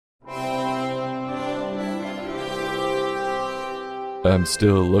I'm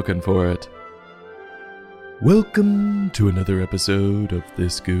still looking for it. Welcome to another episode of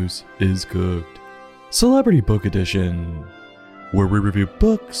This Goose is Cooked, Celebrity Book Edition, where we review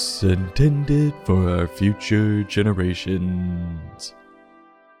books intended for our future generations.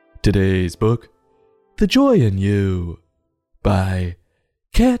 Today's book, The Joy in You, by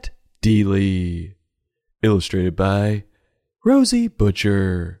Kat Deely, illustrated by Rosie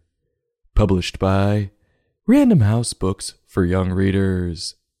Butcher, published by Random House Books for Young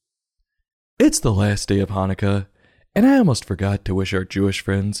Readers. It's the last day of Hanukkah, and I almost forgot to wish our Jewish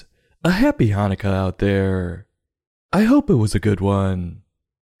friends a happy Hanukkah out there. I hope it was a good one.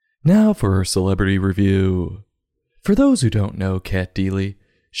 Now for our celebrity review. For those who don't know Kat Deely,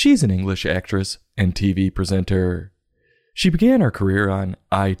 she's an English actress and TV presenter. She began her career on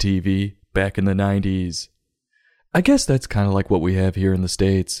ITV back in the 90s. I guess that's kind of like what we have here in the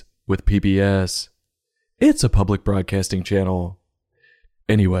States with PBS. It's a public broadcasting channel.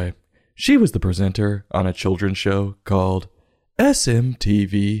 Anyway, she was the presenter on a children's show called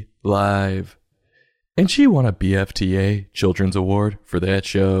SMTV Live, and she won a BFTA Children's Award for that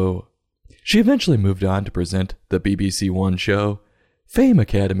show. She eventually moved on to present the BBC One show, Fame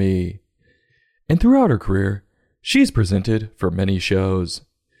Academy, and throughout her career, she's presented for many shows.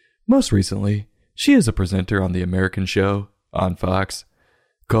 Most recently, she is a presenter on the American show on Fox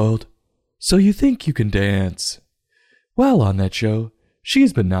called So You Think You Can Dance. While on that show,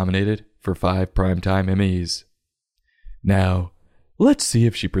 she's been nominated for 5 Primetime Emmys. Now, let's see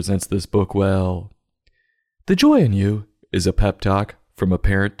if she presents this book well. The Joy in You is a pep talk from a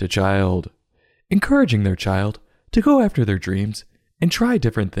parent to child, encouraging their child to go after their dreams and try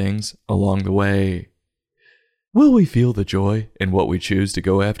different things along the way. Will we feel the joy in what we choose to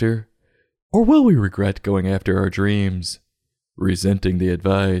go after? Or will we regret going after our dreams, resenting the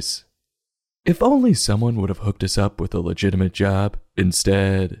advice? If only someone would have hooked us up with a legitimate job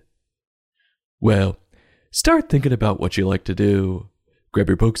instead. Well, start thinking about what you like to do. Grab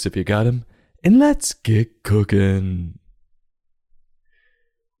your books if you got 'em, and let's get cooking.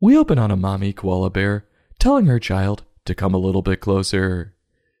 We open on a mommy koala bear telling her child to come a little bit closer.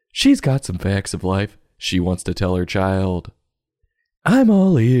 She's got some facts of life she wants to tell her child. I'm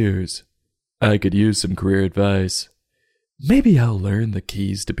all ears. I could use some career advice. Maybe I'll learn the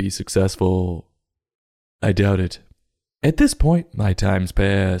keys to be successful. I doubt it. At this point, my time's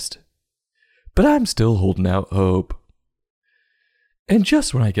passed. But I'm still holding out hope. And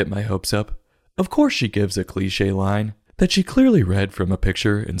just when I get my hopes up, of course she gives a cliche line that she clearly read from a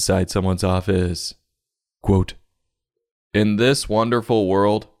picture inside someone's office. Quote, "In this wonderful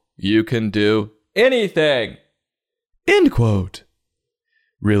world, you can do anything." End quote.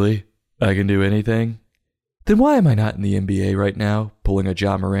 Really? I can do anything? Then why am I not in the NBA right now, pulling a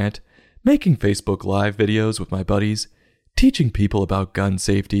Ja Morant, making Facebook Live videos with my buddies, teaching people about gun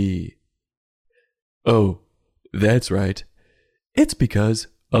safety? Oh, that's right. It's because,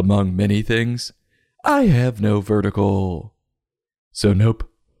 among many things, I have no vertical. So nope,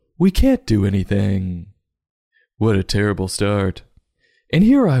 we can't do anything. What a terrible start. And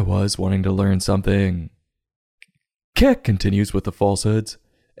here I was wanting to learn something. Kat continues with the falsehoods,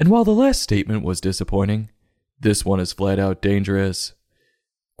 and while the last statement was disappointing, this one is flat out dangerous.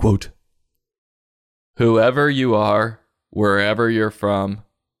 Quote, "Whoever you are, wherever you're from,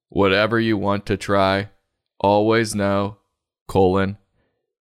 whatever you want to try, always know,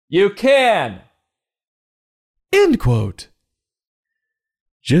 you can." End quote.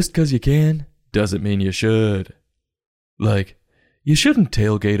 Just 'cause you can doesn't mean you should. Like, you shouldn't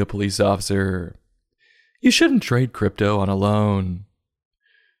tailgate a police officer. You shouldn't trade crypto on a loan.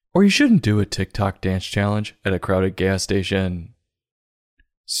 Or you shouldn't do a TikTok dance challenge at a crowded gas station.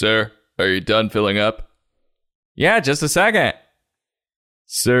 Sir, are you done filling up? Yeah, just a second.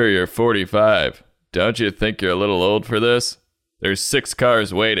 Sir, you're 45. Don't you think you're a little old for this? There's 6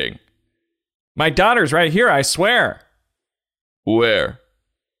 cars waiting. My daughter's right here, I swear. Where?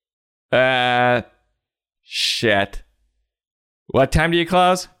 Shit. What time do you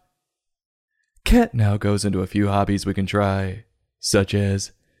close? Kat now goes into a few hobbies we can try, such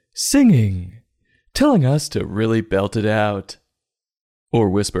as singing, telling us to really belt it out, or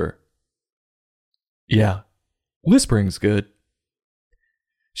whisper. Yeah, whispering's good.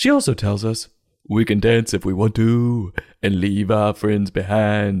 She also tells us we can dance if we want to and leave our friends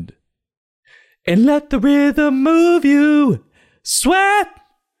behind. And let the rhythm move you, sweat!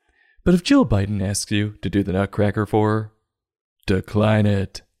 But if Jill Biden asks you to do the Nutcracker for her, decline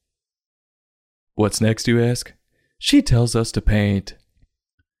it. What's next, you ask? She tells us to paint.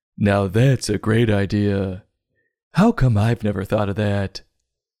 Now that's a great idea. How come I've never thought of that?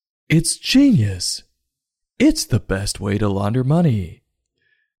 It's genius. It's the best way to launder money.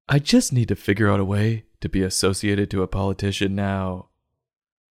 I just need to figure out a way to be associated to a politician now.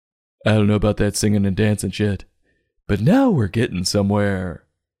 I don't know about that singing and dancing shit, but now we're getting somewhere.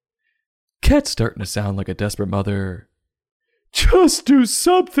 Kat's starting to sound like a desperate mother. Just do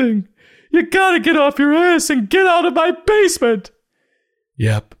something! You gotta get off your ass and get out of my basement!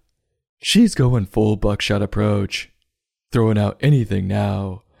 Yep, she's going full buckshot approach, throwing out anything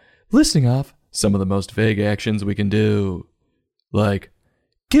now, listing off some of the most vague actions we can do, like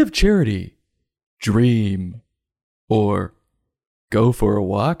give charity, dream, or go for a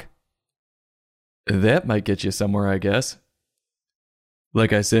walk. That might get you somewhere, I guess.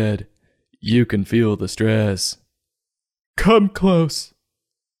 Like I said, you can feel the stress. Come close.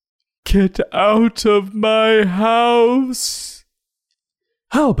 Get out of my house.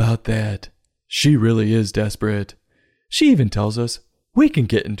 How about that? She really is desperate. She even tells us we can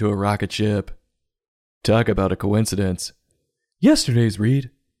get into a rocket ship. Talk about a coincidence. Yesterday's read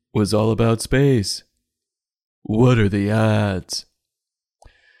was all about space. What are the odds?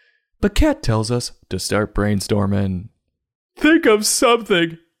 But Kat tells us to start brainstorming. Think of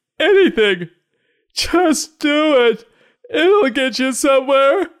something. Anything. Just do it. It'll get you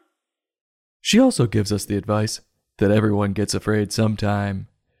somewhere. She also gives us the advice that everyone gets afraid sometime.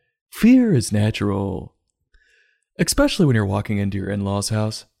 Fear is natural. Especially when you're walking into your in-laws'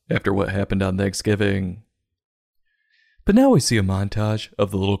 house after what happened on Thanksgiving. But now we see a montage of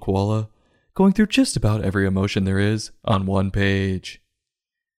the little koala going through just about every emotion there is on one page.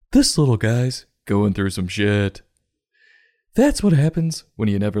 This little guy's going through some shit. That's what happens when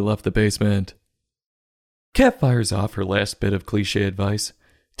you never left the basement. Kat fires off her last bit of cliche advice,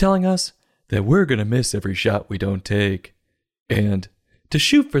 telling us that we're gonna miss every shot we don't take, and to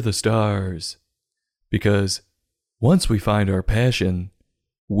shoot for the stars. Because once we find our passion,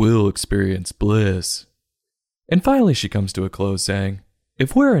 we'll experience bliss. And finally she comes to a close saying,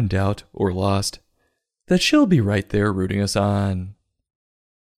 if we're in doubt or lost, that she'll be right there rooting us on.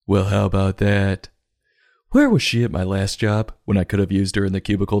 Well, how about that? Where was she at my last job when I could have used her in the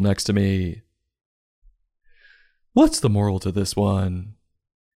cubicle next to me? What's the moral to this one?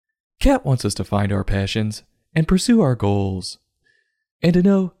 Kat wants us to find our passions and pursue our goals, and to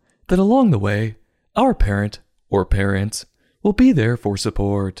know that along the way, our parent or parents will be there for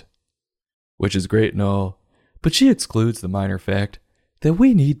support. Which is great and all, but she excludes the minor fact that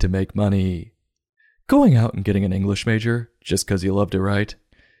we need to make money. Going out and getting an English major just because you love to write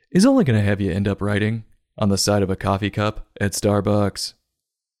is only going to have you end up writing on the side of a coffee cup at Starbucks.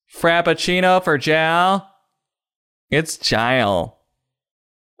 Frappuccino for Jal? It's Chile.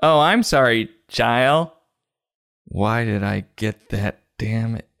 Oh, I'm sorry, Chile. Why did I get that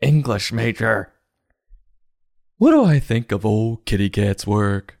damn English major? What do I think of old Kitty Kat's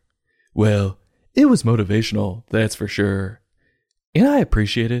work? Well, it was motivational, that's for sure. And I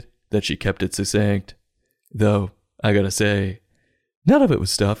appreciated that she kept it succinct. Though, I gotta say, none of it was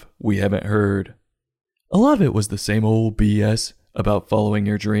stuff we haven't heard. A lot of it was the same old BS about following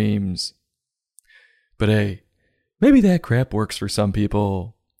your dreams. But hey, maybe that crap works for some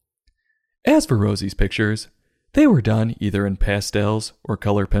people. As for Rosie's pictures, they were done either in pastels or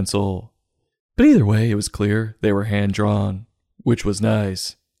color pencil. But either way, it was clear they were hand-drawn, which was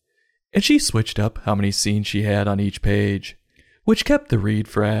nice. And she switched up how many scenes she had on each page, which kept the read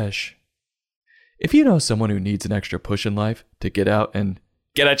fresh. If you know someone who needs an extra push in life to get out and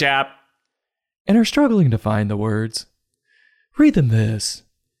get a job, and are struggling to find the words, read them this.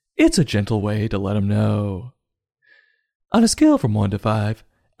 It's a gentle way to let them know. On a scale from 1 to 5,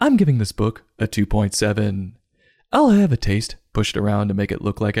 I'm giving this book a 2.7. I'll have a taste pushed around to make it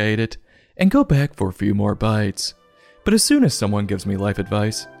look like I ate it, and go back for a few more bites. But as soon as someone gives me life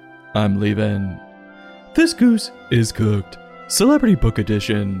advice, I'm leaving. This Goose is Cooked, Celebrity Book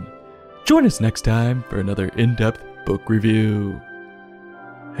Edition. Join us next time for another in-depth book review.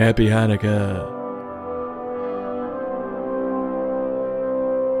 Happy Hanukkah.